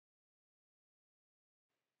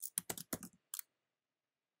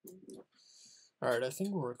Alright, I think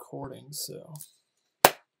we're recording, so...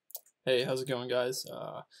 Hey, how's it going, guys?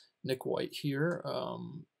 Nick White here.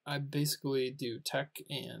 I basically do tech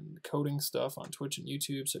and coding stuff on Twitch and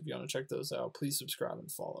YouTube, so if you want to check those out, please subscribe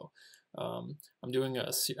and follow. I'm doing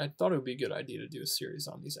I thought it would be a good idea to do a series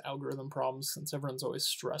on these algorithm problems since everyone's always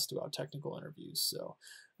stressed about technical interviews. So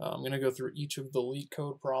I'm going to go through each of the leak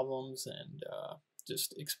code problems and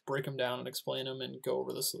just break them down and explain them and go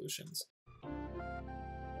over the solutions.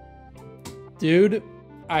 Dude,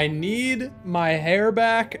 I need my hair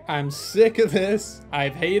back. I'm sick of this.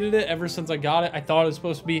 I've hated it ever since I got it. I thought it was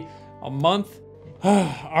supposed to be a month.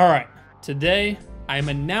 All right, today I'm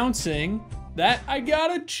announcing that I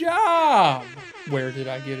got a job. Where did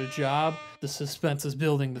I get a job? The suspense is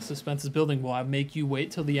building. The suspense is building. Will I make you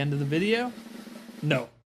wait till the end of the video? No,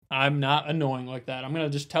 I'm not annoying like that. I'm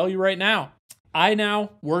gonna just tell you right now. I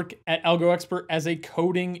now work at Algo Expert as a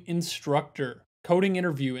coding instructor, coding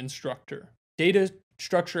interview instructor. Data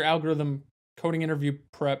structure algorithm coding interview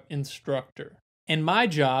prep instructor. And my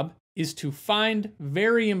job is to find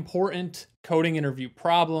very important coding interview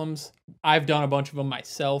problems. I've done a bunch of them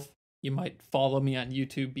myself. You might follow me on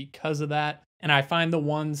YouTube because of that. And I find the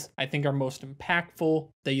ones I think are most impactful,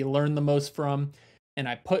 that you learn the most from. And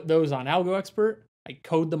I put those on Algo Expert. I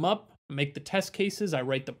code them up, make the test cases, I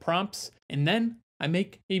write the prompts, and then I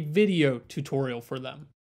make a video tutorial for them.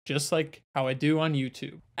 Just like how I do on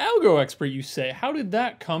YouTube. Algo Expert, you say, how did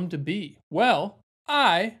that come to be? Well,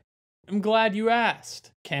 I am glad you asked.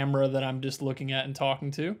 Camera that I'm just looking at and talking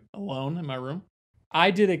to, alone in my room. I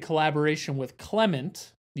did a collaboration with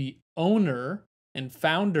Clement, the owner and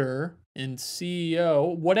founder and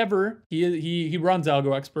CEO, whatever, he runs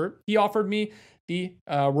Algo Expert. He offered me the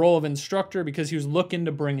role of instructor because he was looking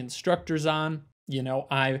to bring instructors on. You know,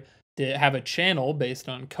 I did have a channel based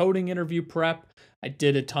on coding interview prep. I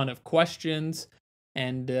did a ton of questions,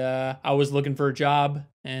 and I was looking for a job,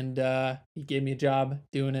 and he gave me a job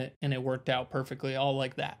doing it, and it worked out perfectly, all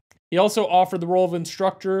like that. He also offered the role of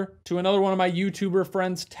instructor to another one of my YouTuber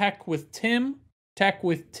friends, Tech with Tim. Tech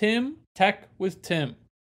with Tim.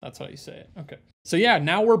 That's how you say it. Okay. So yeah,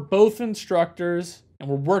 now we're both instructors, and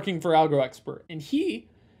we're working for Algo Expert. And he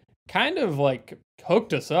kind of like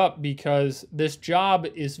hooked us up because this job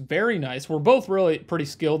is very nice. We're both really pretty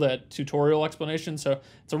skilled at tutorial explanation, so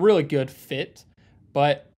it's a really good fit.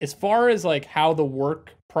 But as far as like how the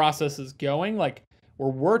work process is going, like we're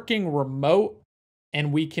working remote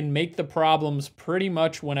and we can make the problems pretty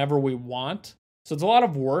much whenever we want. So it's a lot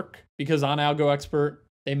of work because on Algo Expert,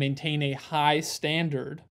 they maintain a high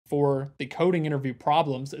standard for the coding interview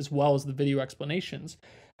problems as well as the video explanations.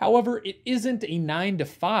 However, it isn't a 9 to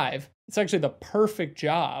 5. It's actually the perfect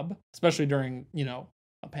job, especially during,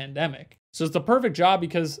 a pandemic. So it's the perfect job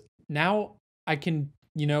because now I can,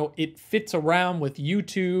 it fits around with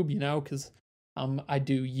YouTube, because I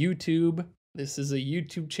do YouTube. This is a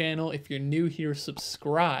YouTube channel. If you're new here,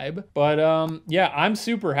 subscribe. But yeah, I'm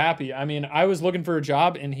super happy. I mean, I was looking for a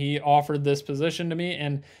job and he offered this position to me.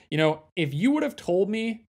 And, if you would have told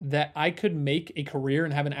me that I could make a career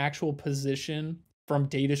and have an actual position from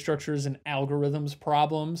data structures and algorithms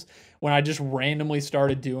problems when I just randomly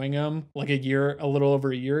started doing them like a little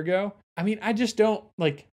over a year ago. I mean, I just don't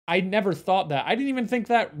I never thought that. I didn't even think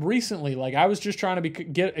that recently. Like I was just trying to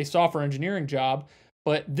get a software engineering job,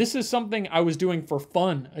 but this is something I was doing for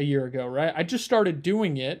fun a year ago, right? I just started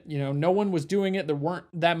doing it. No one was doing it. There weren't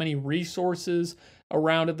that many resources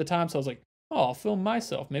around at the time. So I was like, oh, I'll film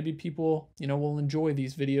myself. Maybe people, will enjoy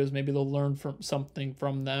these videos. Maybe they'll learn something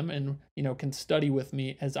from them and, can study with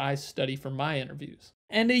me as I study for my interviews.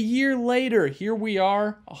 And a year later, here we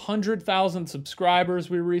are, 100,000 subscribers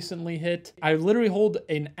we recently hit. I literally hold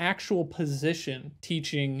an actual position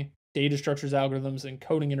teaching data structures, algorithms, and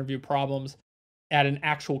coding interview problems at an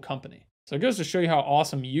actual company. So it goes to show you how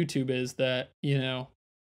awesome YouTube is that,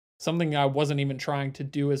 something I wasn't even trying to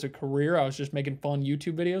do as a career. I was just making fun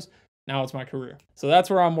YouTube videos. Now it's my career. So that's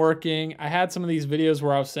where I'm working. I had some of these videos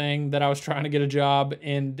where I was saying that I was trying to get a job,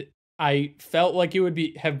 and I felt like it would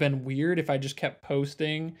have been weird if I just kept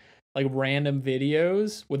posting like random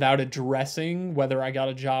videos without addressing whether I got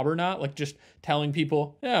a job or not. Like just telling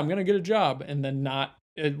people, yeah, I'm going to get a job, and then not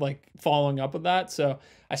like following up with that. So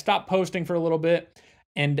I stopped posting for a little bit,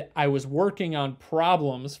 and I was working on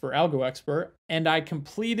problems for Algo Expert, and I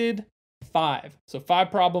completed 5. So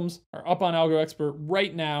 5 problems are up on Algo Expert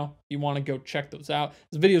right now. You want to go check those out.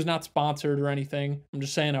 This video is not sponsored or anything. I'm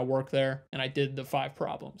just saying I work there and I did the 5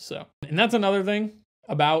 problems. So, and that's another thing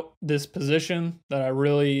about this position that I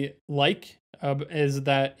really like is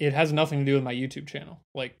that it has nothing to do with my YouTube channel.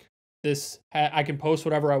 Like I can post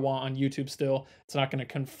whatever I want on YouTube still. It's not going to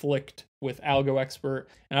conflict with Algo Expert.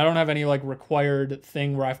 And I don't have any like required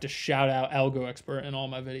thing where I have to shout out Algo Expert in all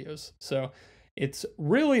my videos. So it's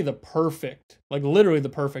really the perfect, like literally the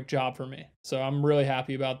perfect job for me. So I'm really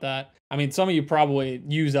happy about that. I mean, some of you probably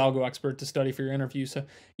use Algo Expert to study for your interview. So,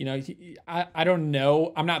 you know, I don't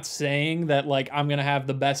know. I'm not saying that like I'm going to have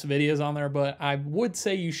the best videos on there, but I would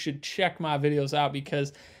say you should check my videos out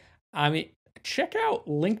because, I mean, check out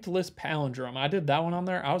linked list palindrome. I did that one on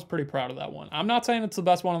there. I was pretty proud of that one. I'm not saying it's the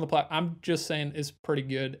best one on the platform. I'm just saying it's pretty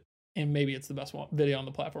good. And maybe it's the best one video on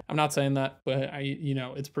the platform. I'm not saying that, but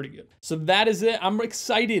it's pretty good. So that is it. I'm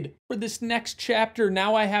excited for this next chapter.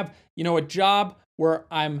 Now I have, a job where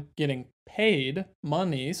I'm getting paid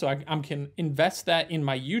money. So I can invest that in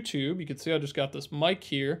my YouTube. You can see I just got this mic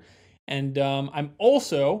here. And I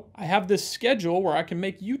have this schedule where I can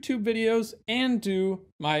make YouTube videos and do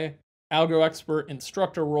my Algo Expert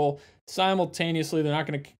instructor role simultaneously. They're not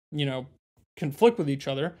going to, conflict with each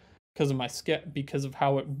other because of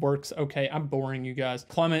how it works. Okay, I'm boring you guys.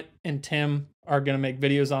 Clement and Tim are going to make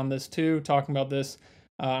videos on this too, talking about this.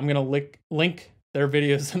 I'm going to link their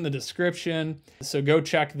videos in the description. So go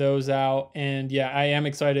check those out. And yeah, I am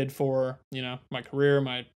excited for, my career,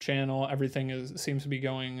 my channel. Everything seems to be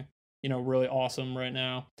going, really awesome right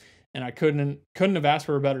now. And I couldn't have asked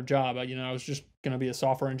for a better job. I was just going to be a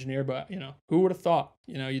software engineer, but who would have thought,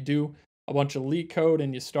 you do a bunch of leak code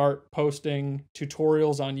and you start posting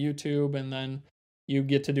tutorials on YouTube and then you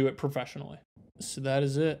get to do it professionally. So that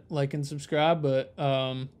is it. Like and subscribe. But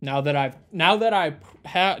now that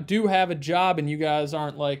I do have a job and you guys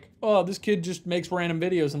aren't like, oh, this kid just makes random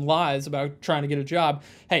videos and lies about trying to get a job.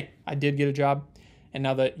 Hey, I did get a job. And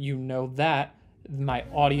now that you know that, my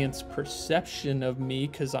audience perception of me,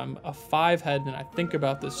 because I'm a 5-head and I think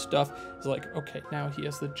about this stuff, is like, okay, now he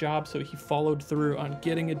has the job, so he followed through on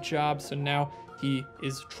getting a job, so now he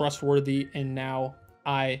is trustworthy, and now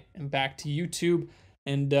I am back to YouTube.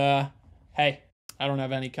 And hey, I don't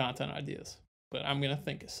have any content ideas, but I'm gonna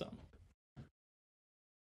think of some.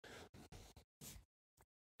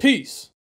 Peace.